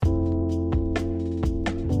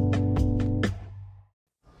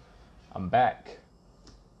back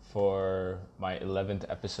for my 11th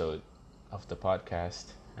episode of the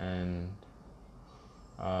podcast, and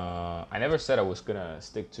I never said I was gonna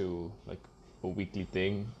stick to like a weekly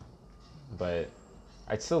thing, but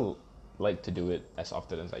I'd still like to do it as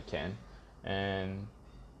often as I can. And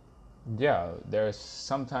yeah, there's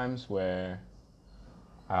some times where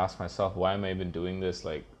I ask myself, why am I even doing this?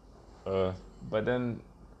 But then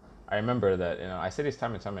I remember that I say this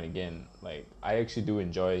time and time and again. Like, I actually do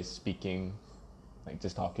enjoy speaking, like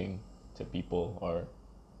just talking to people or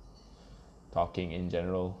talking in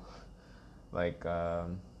general. Like,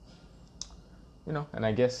 and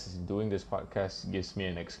I guess doing this podcast gives me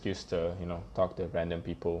an excuse to talk to random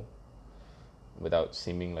people without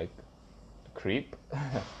seeming like a creep.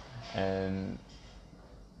 And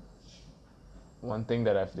one thing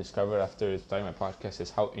that I've discovered after starting my podcast is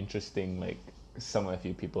how interesting like some of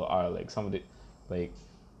you people are. Like some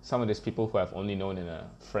of these people who I've only known in a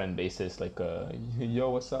friend basis, like yo,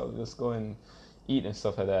 what's up? Let's go and eat and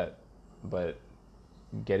stuff like that. But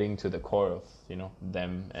getting to the core of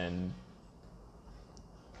them and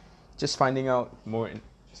just finding out more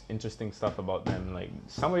interesting stuff about them. Like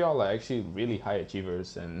some of y'all are actually really high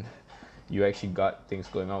achievers, and you actually got things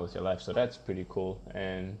going on with your life, so that's pretty cool.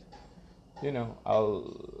 And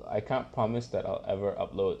I can't promise that I'll ever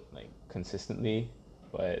upload like consistently,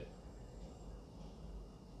 but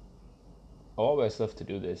I always love to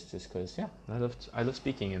do this just because I love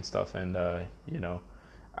speaking and stuff. And I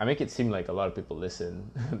make it seem like a lot of people listen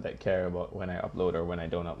that care about when I upload or when I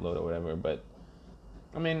don't upload or whatever. But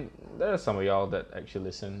I mean, there are some of y'all that actually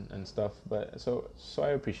listen and stuff. But so I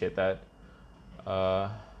appreciate that.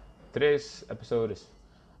 Today's episode is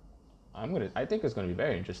I think it's gonna be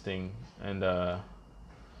very interesting, and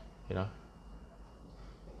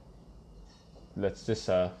let's just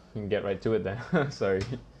get right to it then. Sorry.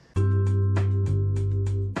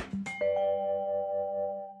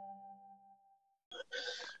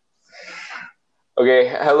 Okay,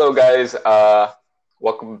 hello guys.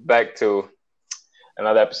 Welcome back to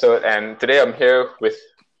another episode, and today I'm here with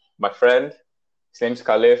my friend. His name's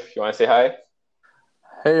Khalif. You want to say hi?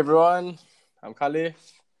 Hey everyone, I'm Khalif.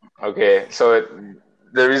 Okay, so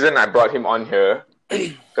the reason I brought him on here,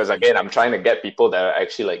 because again, I'm trying to get people that are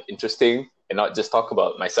actually like interesting and not just talk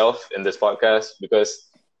about myself in this podcast, because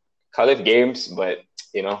Khalif games, but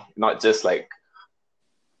not just like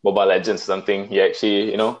Mobile Legends or something. He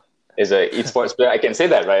actually, is a esports player. I can say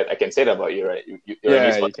that, right? I can say that about you, right? You're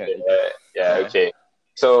an esports player. Yeah, okay.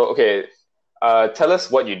 So, tell us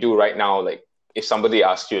what you do right now. Like, if somebody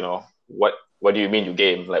asked you, what do you mean you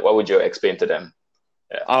game? Like, what would you explain to them?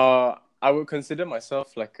 Yeah. I would consider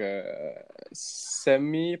myself like a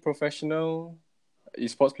semi-professional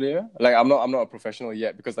esports player. Like, I'm not a professional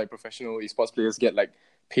yet, because like professional esports players get like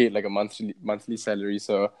paid like a monthly salary.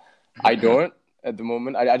 So I don't at the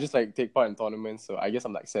moment. I just like take part in tournaments. So I guess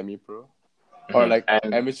I'm like semi-pro or like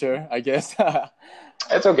amateur, I guess.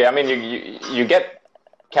 It's okay. I mean, you get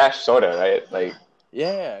cash sorta, right? Like.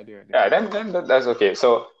 Yeah, I do. Yeah, then that's okay.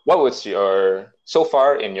 So what was so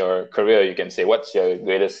far in your career, you can say, what's your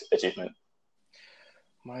greatest achievement?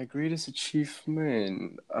 My greatest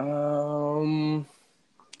achievement?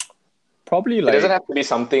 Probably like... It doesn't have to be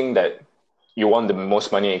something that you won the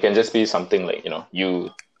most money. It can just be something like,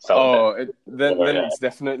 you felt then it's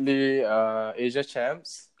definitely Asia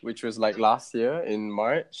Champs, which was like last year in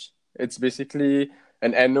March. It's basically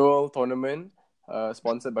an annual tournament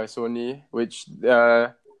sponsored by Sony, which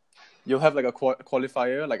you'll have like a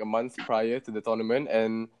qualifier like a month prior to the tournament,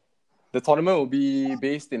 and the tournament will be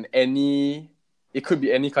based in it could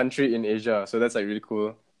be any country in Asia, so that's like really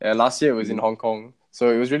cool. Last year it was in Hong Kong, so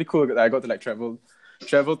it was really cool that I got to like travel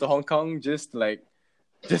to Hong Kong just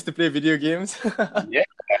to play video games. Yeah.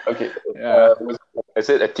 Okay. Yeah. Is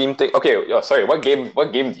it a team thing? Okay. Sorry. What game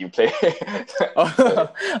do you play?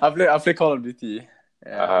 I play Call of Duty.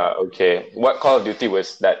 Yeah. Okay. What Call of Duty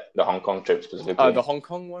was that? The Hong Kong trip specifically? The Hong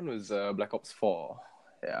Kong one was Black Ops 4.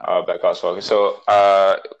 Yeah. Black Ops 4. So,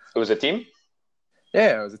 it was a team?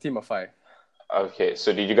 Yeah, it was a team of 5. Okay.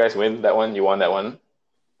 So, did you guys win that one? You won that one?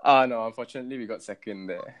 No. Unfortunately, we got second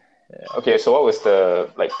there. Yeah. Okay. So, what was the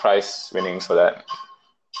prize winnings for that?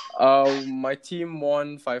 My team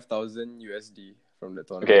won 5,000 USD from the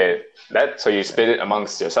tournament. Okay. So you split it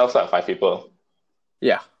amongst yourselves, like 5 people?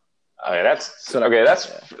 Yeah. Okay, that's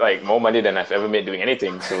like more money than I've ever made doing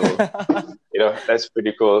anything. So, that's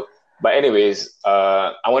pretty cool. But anyways,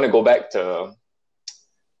 I want to go back to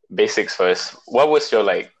basics first. What was your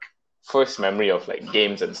first memory of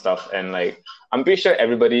games and stuff? And I'm pretty sure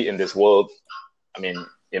everybody in this world, I mean,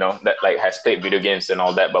 that has played video games and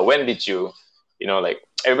all that. But when did you,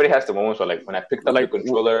 everybody has the moments where when I picked up the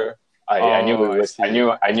controller. I knew Oh, it I was. see.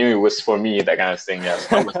 I knew it was for me. That kind of thing. Yeah.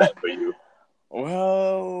 So how was that for you?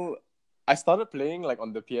 Well, I started playing like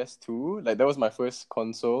on the PS2. Like that was my first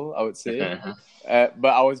console, I would say. Mhm. But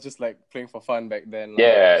I was just like playing for fun back then, lah. So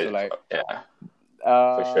Yeah. like, Yeah.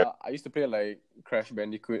 For sure. I used to play like Crash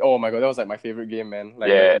Bandicoot. Oh my god, that was like my favorite game, man. Like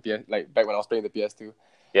Yeah. the PS, like back when I was playing the PS2.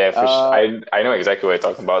 Yeah. For sure. Uh, I know exactly what you're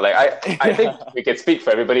talking about. Like I think yeah. we can speak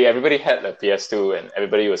for everybody. Everybody had a PS2, and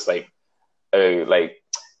everybody was like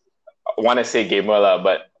want to say gamer lah.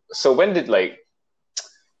 But so when did like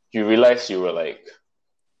you realize you were like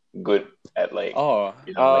good at like Oh,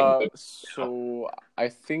 like good, so I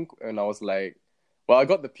think when I was like, well, I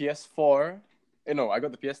got the PS4. No, I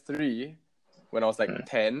got the PS3 when I was like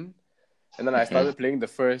 10. And then I started playing the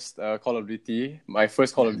first Call of Duty, my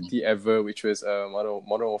first Call of Duty ever, which was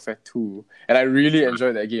Modern Warfare 2. And I really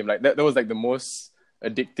enjoyed that game. Like that was like the most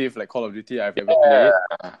addictive like Call of Duty I've ever played.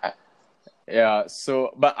 Yeah. Yeah,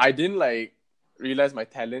 so but I didn't like realize my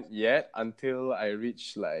talent yet until I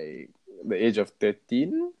reached like the age of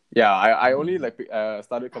 13. Yeah, I only like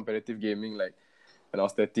started competitive gaming like when I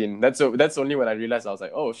was 13. That's only when I realized I was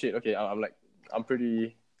like, oh shit, okay, I'm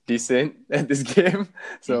pretty decent at this game,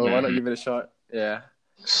 so why not Mhm. give it a shot? Yeah.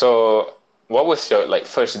 So, what was your like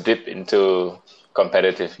first dip into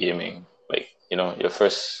competitive gaming? Like, your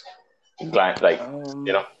first glance, like, Um,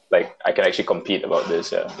 like I can actually compete about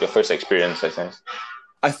this. Yeah, your first experience, I think.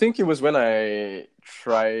 I think it was when I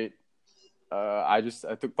tried. I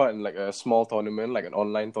took part in like a small tournament, like an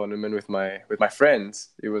online tournament with my friends.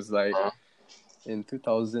 It was like Uh, in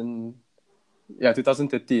 2000, yeah,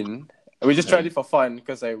 2013. We just tried it for fun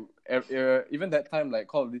because even that time like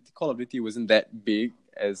Call of Duty wasn't that big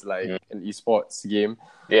as like mhm. an esports game.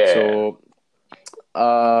 Yeah. So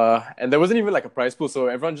and there wasn't even like a prize pool, so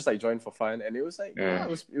everyone just like joined for fun, and it was like Mm.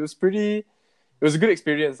 it was pretty. It was a good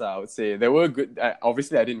experience, I would say. There were good.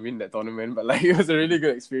 Obviously, I didn't win that tournament, but like it was a really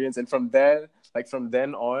good experience. And from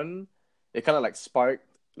then on, it kind of like sparked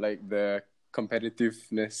like the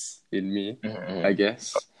competitiveness in me, I Mhm.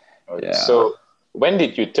 guess. Okay. Yeah. So, when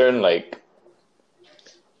did you turn like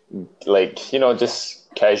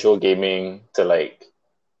just casual gaming to like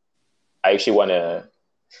I actually want to?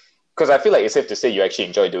 Because I feel like it's safe to say you actually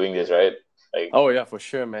enjoy doing this, right? Like, Oh yeah, for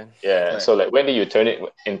sure, man. yeah. Correct. So like when do you turn it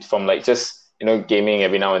in from like just, gaming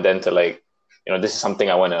every now and then to like, this is something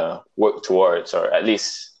I want to work towards or at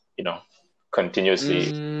least,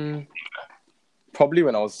 continuously. Mm, probably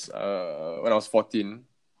when I was 14.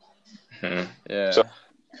 Mhm. So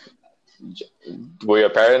Yeah. were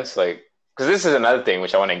your parents like, because this is another thing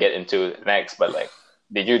which I want to get into next, but like,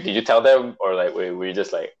 did you tell them or like were you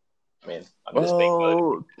just like, I mean, I'm just playing.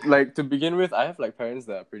 Well, like to begin with, I have like parents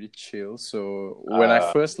that are pretty chill. So when I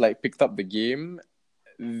Uh, first like picked up the game,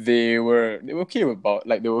 they were okay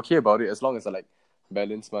about it as long as I like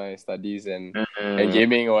balance my studies and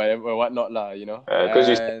gaming or whatever or whatnot lah, you know. because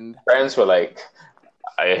you said And parents were like,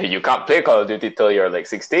 you can't play Call of Duty till you're like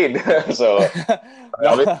 16, so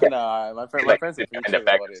obviously nah, my like friends are pretty behind the chill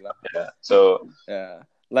back about and it lah. stuff. Yeah. So Yeah.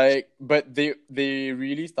 Like, but they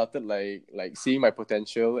really started like seeing my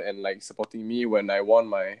potential and like supporting me when I won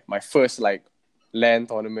my first like LAN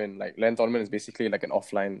tournament. Like LAN tournament is basically like an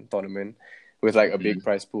offline tournament with like a big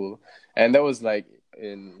prize pool, and that was like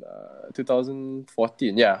in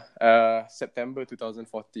 2014. Yeah, September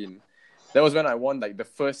 2014. That was when I won like the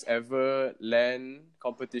first ever LAN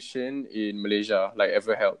competition in Malaysia, like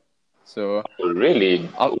ever held. So, really,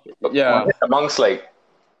 was yeah. it amongst like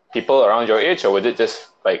people around your age, or was it just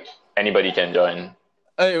like anybody can join?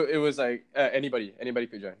 It was like anybody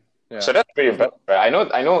could join. So Yeah, that's pretty there's impressive. no. Right?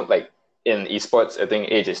 I know, like in esports, I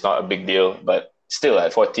think age is not a big deal, but still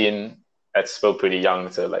at 14, that's still pretty young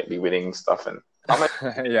to like be winning stuff. And how much?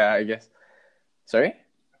 Yeah, I guess. Sorry.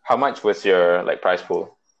 How much was your like prize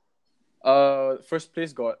pool? First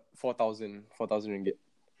place got 4,000 ringgit,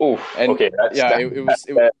 Oof. and Okay,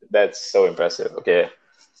 yeah, that's so impressive. Okay.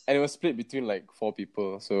 and it was split between like four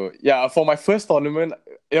people. So yeah, for my first tournament,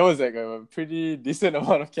 it was like a pretty decent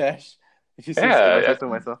amount of cash. If I say Yeah, so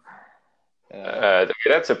myself. Yeah. okay,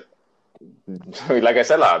 that's a like I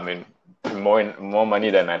said, lah. I mean, more money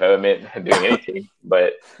than I've ever made doing anything.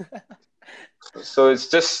 But so it's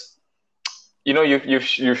just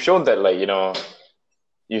you've shown that like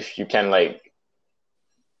you can like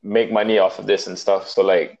make money off of this and stuff. So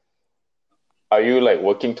like, are you like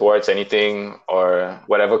working towards anything or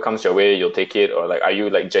whatever comes your way, you'll take it, or like are you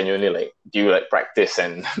like genuinely like do you like practice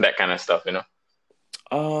and that kind of stuff?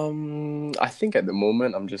 I think at the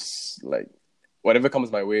moment I'm just like whatever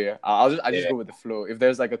comes my way. I just Yeah. go with the flow. If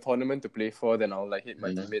there's like a tournament to play for, then I'll like hit my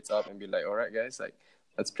Mhm. teammates up and be like, all right, guys, like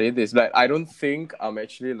let's play this. Like I don't think I'm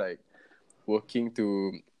actually like working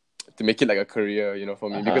to make it like a career, for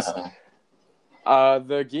me, because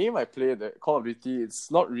the game I play, the Call of Duty,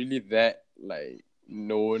 it's not really that like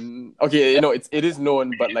known. Okay, it is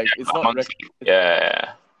known, but like it's not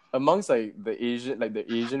Yeah. amongst the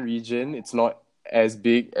Asian region. It's not as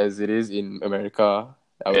big as it is in America,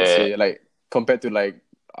 I would say, like compared to like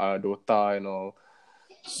Dota and all.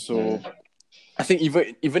 So I think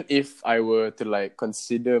even if I were to like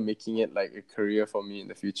consider making it like a career for me in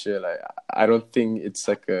the future, like I don't think it's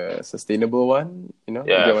like a sustainable one. You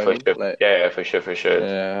Yeah, get what I for mean? sure. Like, Yeah, for sure, for sure.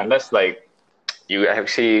 yeah. Unless like you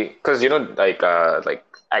actually, because like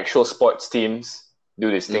actual sports teams do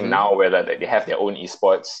this thing now where like they have their own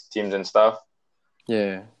esports teams and stuff.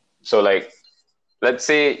 Yeah. So like, let's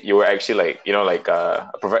say you were actually like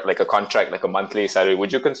provide like a contract, like a monthly salary.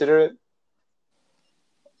 Would you consider it?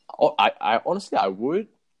 Oh, I honestly I would,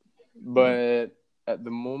 but at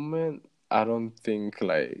the moment I don't think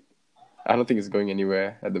it's going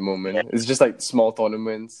anywhere at the moment. It's just like small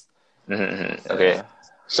tournaments. Okay.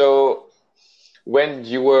 So when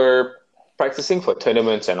you were practicing for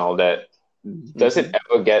tournaments and all that, does it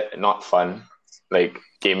ever get not fun? Like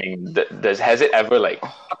gaming, has it ever like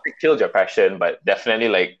not killed your passion, but definitely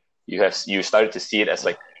like you started to see it as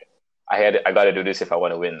like I got to do this if I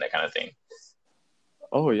want to win, that kind of thing.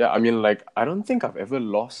 Oh yeah, I mean, like I don't think I've ever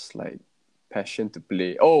lost like passion to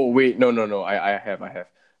play. Oh wait, no, I have.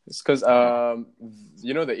 It's because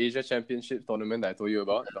the Asia Championship tournament that I told you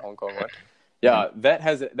about, the Hong Kong one. Yeah, that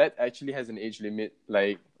actually has an age limit.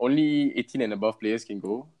 Like only 18 and above players can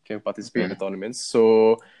participate in the tournaments.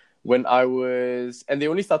 So when and they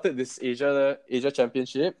only started this Asia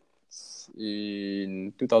Championship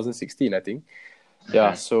in 2016, I think.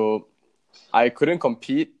 Yeah, so I couldn't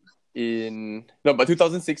compete but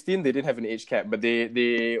 2016 they didn't have an age cap, but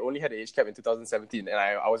they only had an age cap in 2017, and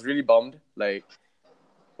I was really bummed like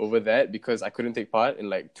over that because I couldn't take part in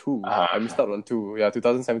like two. I missed out on two. Yeah,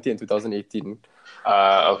 2017 and 2018.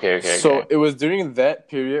 Okay. So it was during that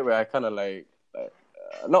period where I kind of like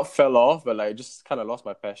not fell off, but like just kind of lost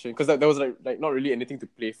my passion because there was like not really anything to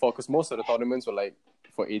play for because most of the tournaments were like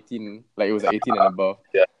for 18, like it was 18 and above.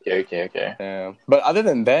 Yeah. Okay. Yeah, but other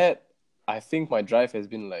than that, I think my drive has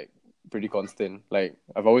been like pretty constant. Like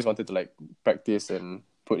I've always wanted to like practice and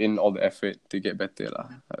put in all the effort to get better lah,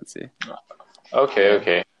 I would say.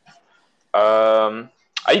 Okay.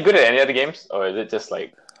 Are you good at any other games, or is it just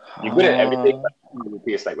like you're good at everything, but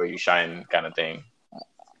it's like where you shine kind of thing?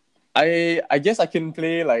 I guess I can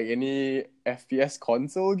play like any FPS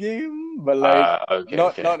console game, but like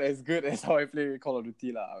not as good as how I play Call of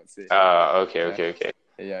Duty lah, I would say. Okay.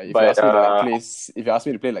 Yeah, if you ask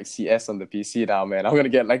me to play like CS on the PC now, man, I'm gonna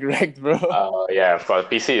get like wrecked, bro. Yeah, of course,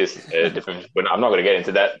 PC is different. But I'm not gonna get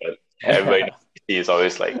into that. But everybody knows PC is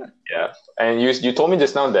always like, yeah. And you told me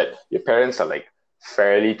just now that your parents are like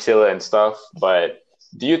fairly chill and stuff. But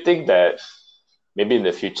do you think that maybe in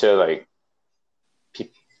the future, like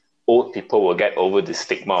old people will get over the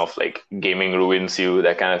stigma of like gaming ruins you,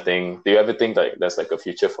 that kind of thing? Do you ever think like there's like a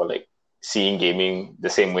future for like seeing gaming the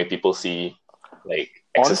same way people see like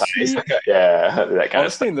exercise? Honestly, yeah, that kind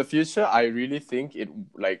of stuff. In the future, I really think it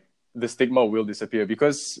like the stigma will disappear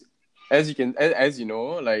because as you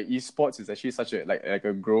know, like esports is actually such a like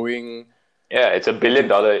a growing. Yeah, it's $1 billion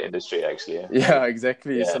industry actually. Yeah,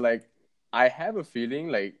 exactly. Yeah. So like I have a feeling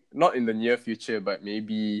like not in the near future, but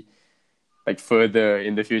maybe like further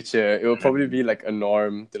in the future, it will probably be like a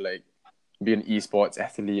norm to like be an esports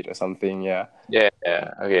athlete or something. Yeah. Yeah.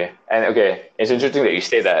 Okay. It's interesting that you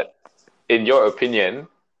say that. In your opinion,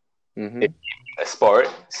 is a sport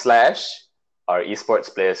 / are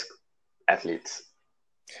esports players athletes?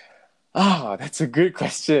 That's a good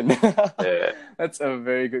question. Yeah. That's a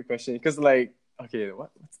very good question because like, okay,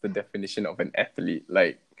 what's the definition of an athlete?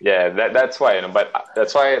 Like, yeah, that's why, but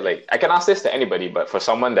that's why like I can ask this to anybody, but for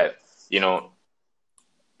someone that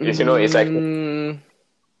it's like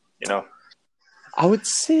I would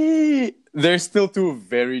say there's still two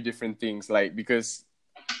very different things, like because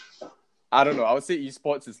I don't know, I would say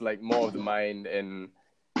esports is like more of the mind and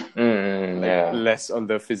less on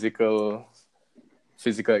the physical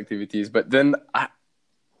activities, but then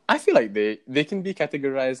I feel like they can be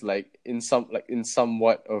categorized like in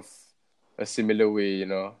somewhat of a similar way,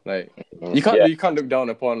 like you can't look down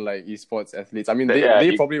upon like esports athletes. I mean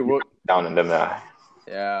they probably work down on them.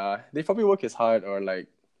 Yeah, they probably work as hard or like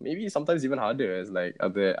maybe sometimes even harder as like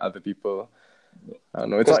other people. I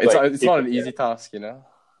don't know. It's not an easy task,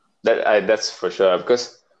 That's for sure,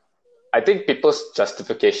 because I think people's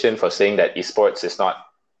justification for saying that esports is not,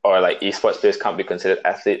 or like esports players can't be considered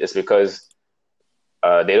athlete, is because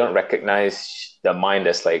they don't recognize the mind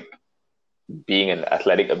as like being an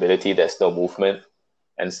athletic ability. There's no movement.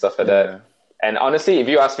 and stuff like that. And honestly, if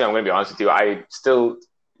you ask me, I'm going to be honest with you, I still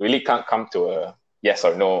really can't come to a yes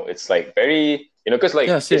or no. It's like very, because like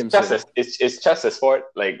Same. it's just a sport.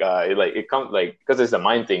 Like it comes like because it's a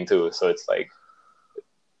mind thing too. So it's like,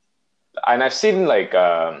 and I've seen like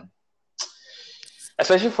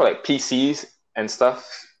especially for like PCs and stuff,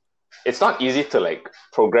 it's not easy to like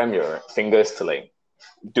program your fingers to like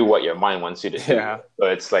do what your mind wants you to do. Yeah. So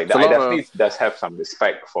it's like It's a I lot definitely of- does have some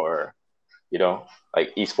respect for,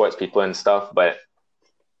 like esports people and stuff. But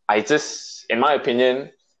I just, in my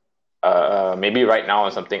opinion, maybe right now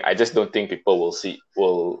or something, I just don't think people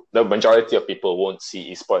the majority of people won't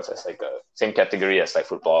see esports as like a same category as like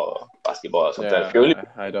football or basketball or something. Purely,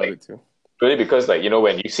 I doubt it too. purely because like,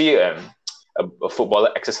 when you see a footballer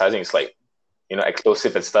exercising, it's like,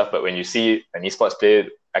 explosive and stuff. But when you see an esports player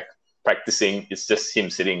practicing, it's just him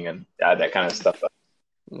sitting and that kind of stuff.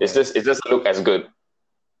 It's just, it doesn't look as good.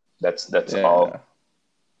 That's all.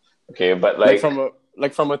 Okay, but like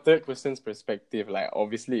from a third person's perspective, like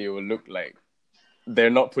obviously it will look like they're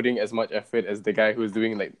not putting as much effort as the guy who's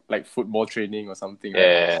doing like football training or something.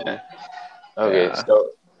 Yeah. Okay. Yeah.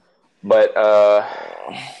 So, but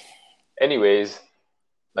anyways,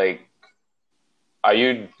 like, are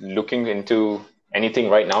you looking into anything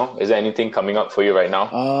right now? Is there anything coming up for you right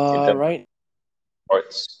now? Right.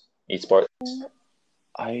 Sports, esports.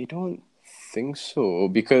 I don't think so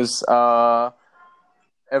because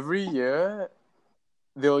every year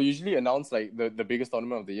they'll usually announce like the biggest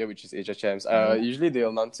tournament of the year, which is Asia Champs. Usually they'll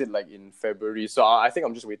announce it like in February. So I think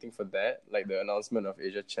I'm just waiting for that, like the announcement of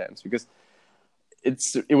Asia Champs, because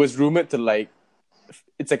it was rumored to like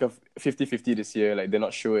it's like a 50-50 this year. Like they're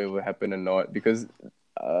not sure it will happen or not because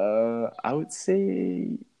I would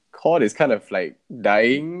say COD is kind of like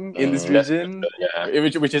dying in this region,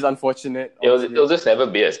 which is unfortunate. It'll just never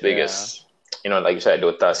be as big as like you said,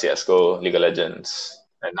 Dota, CS:GO, League of Legends,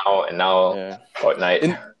 and now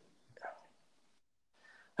Fortnite.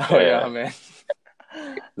 Man.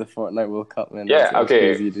 The Fortnite World Cup, man. Yeah, that's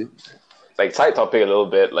okay. Crazy, dude. Like side topic a little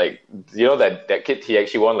bit, like that kid, he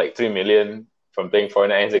actually won like 3 million from playing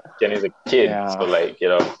Fortnite and he's a kid. So like,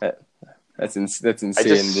 that's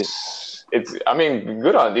insane. I mean,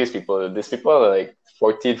 good on these people. These people are like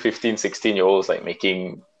 14, 15, 16-year-olds like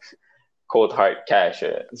making cold hard cash.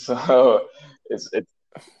 So it's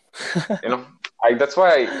that's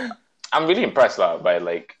why I'm really impressed by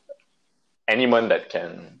like anyone that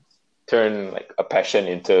can turn like a passion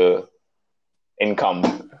into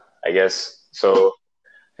income, I guess. So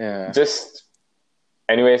just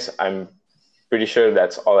anyways, I'm pretty sure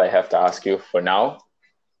that's all I have to ask you for now.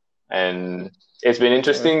 And it's been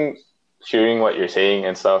interesting hearing what you're saying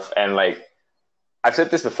and stuff. And like I've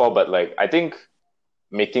said this before, but like I think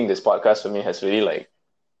making this podcast for me has really like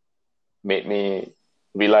made me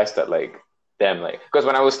realize that like, damn, like, because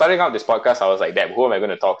when I was starting out this podcast, I was like, damn, who am I going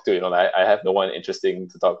to talk to? I have no one interesting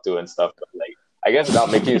to talk to and stuff. But like, I guess without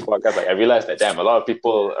making this podcast, like I realized that damn, a lot of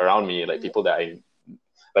people around me, like people that I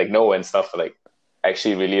like know and stuff, like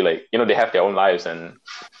actually really like, they have their own lives and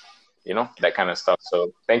that kind of stuff.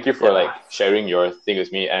 So thank you for like sharing your thing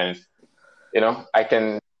with me, and I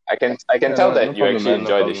can tell that you actually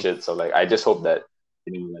enjoy this shit. So like I just hope that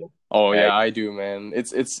like, I do, man.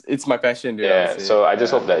 It's my passion, dude. Yeah, so I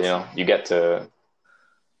just hope that you get to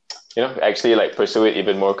actually like pursue it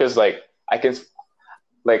even more, because like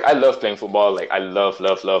I love playing football. Like I love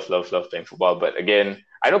playing football. But again,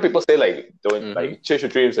 I know people say like don't like chase your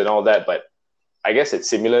dreams and all that, but I guess it's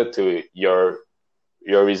similar to your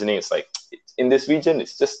reasoning. It's like in this region,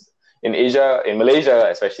 it's just in Asia, in Malaysia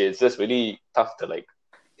especially, it's just really tough to like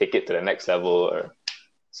take it to the next level or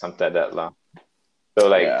something like that, lah. So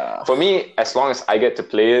like for me, as long as I get to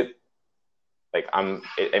play it, like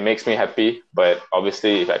it makes me happy. But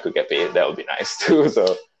obviously, if I could get paid, that would be nice too.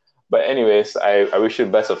 So, but anyways, I wish you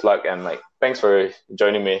best of luck, and like thanks for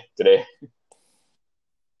joining me today.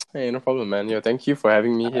 Hey, no problem, man. Thank you for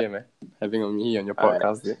having me here, man. Having me on your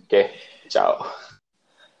podcast. Okay, ciao.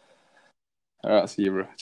 Alright, see you, bro.